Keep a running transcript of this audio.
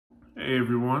Hey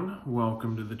everyone,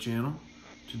 welcome to the channel.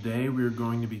 Today we are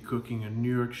going to be cooking a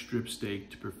New York strip steak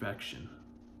to perfection.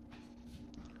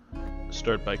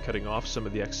 Start by cutting off some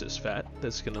of the excess fat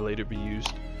that's going to later be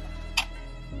used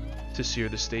to sear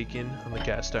the steak in on the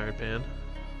cast iron pan.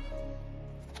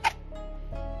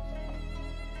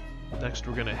 Next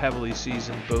we're going to heavily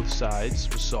season both sides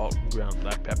with salt and ground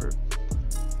black pepper,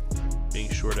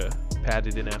 being sure to pat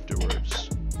it in afterwards.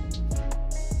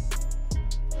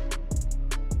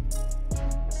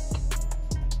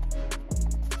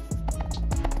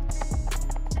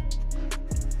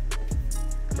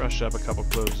 Crush up a couple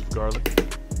cloves of garlic.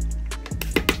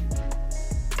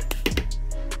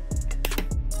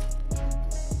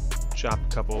 Chop a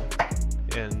couple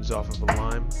ends off of a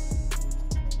lime.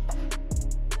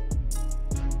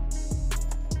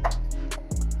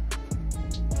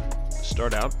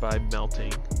 Start out by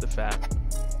melting the fat.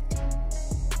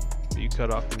 You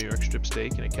cut off the New York strip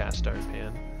steak in a cast iron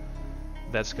pan.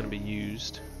 That's going to be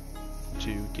used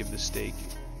to give the steak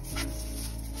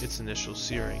its initial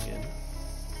searing in.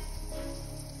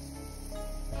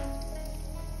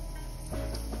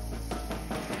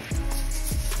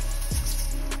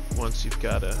 Once you've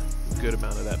got a good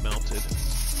amount of that melted,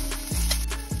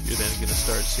 you're then going to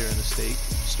start searing the steak.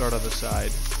 Start on the side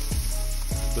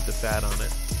with the fat on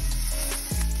it.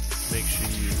 Make sure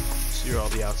you sear all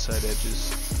the outside edges.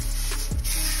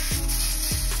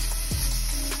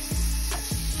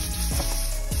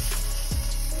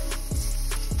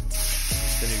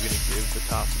 Then you're going to give the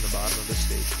top and the bottom of the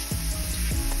steak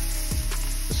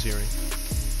a searing.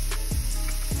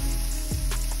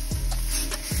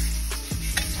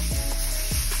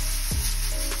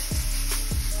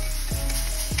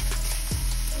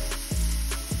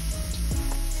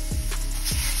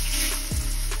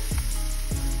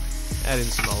 Add in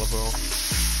some olive oil.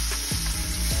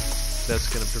 That's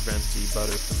going to prevent the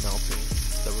butter from melting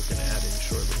that we're going to add in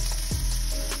shortly.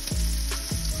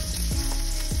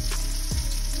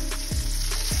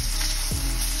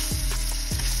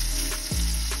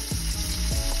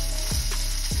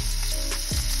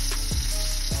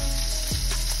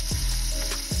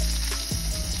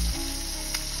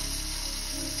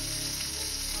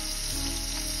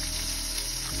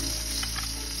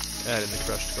 Add in the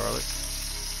crushed garlic.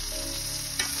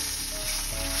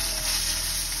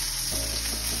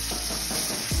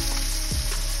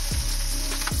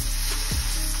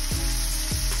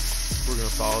 We're going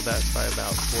to follow that by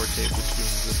about 4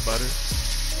 tablespoons of butter,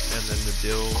 and then the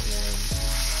dill and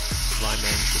lime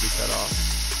ends will be cut off.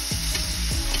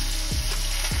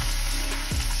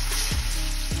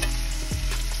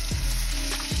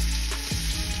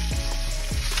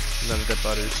 Now that the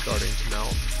butter is starting to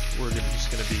melt, we're just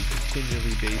going to be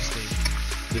continually basting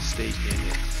the steak in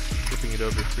it, flipping it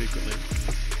over frequently.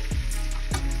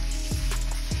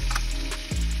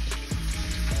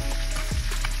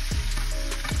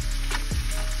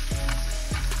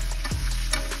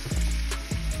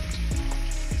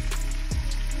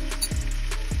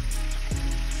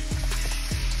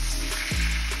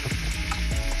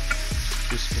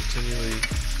 Just continually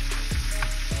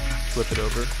flip it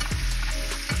over,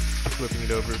 flipping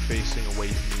it over facing away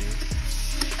from you,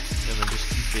 and then just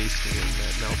keep basting it in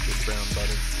that melted brown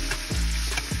butter.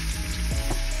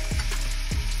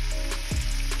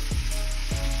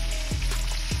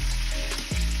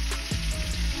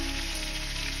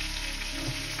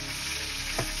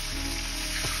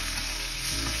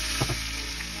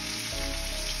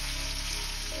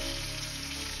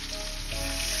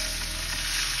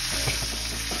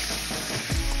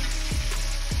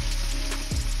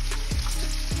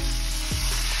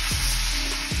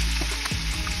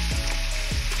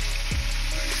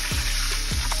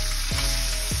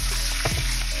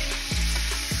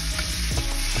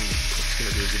 It's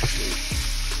going to be a good shape.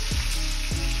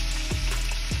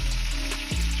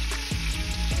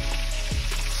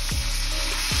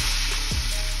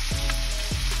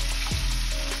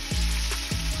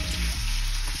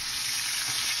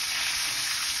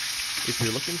 If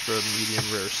you're looking for a medium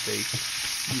rare steak,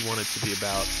 you want it to be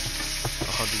about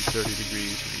 130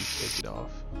 degrees when you take it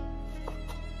off.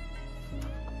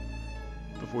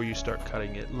 Before you start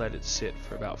cutting it, let it sit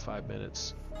for about 5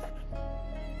 minutes.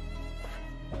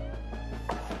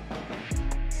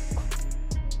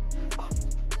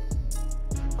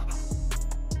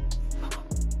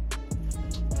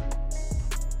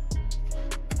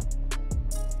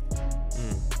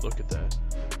 Look at that.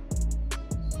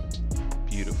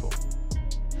 Beautiful.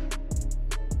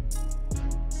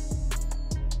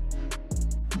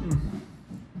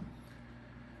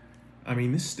 I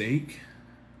mean, this steak,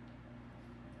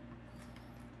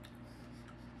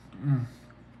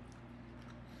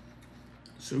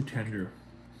 so tender.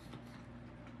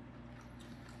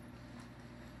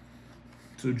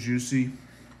 So juicy,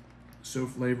 so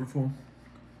flavorful.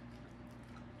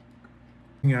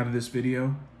 Out of this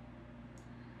video,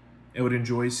 I would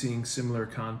enjoy seeing similar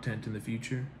content in the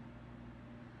future.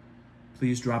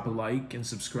 Please drop a like and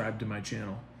subscribe to my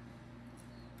channel.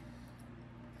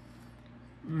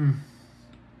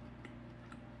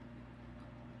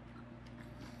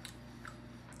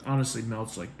 Honestly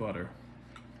melts like butter.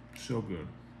 So good.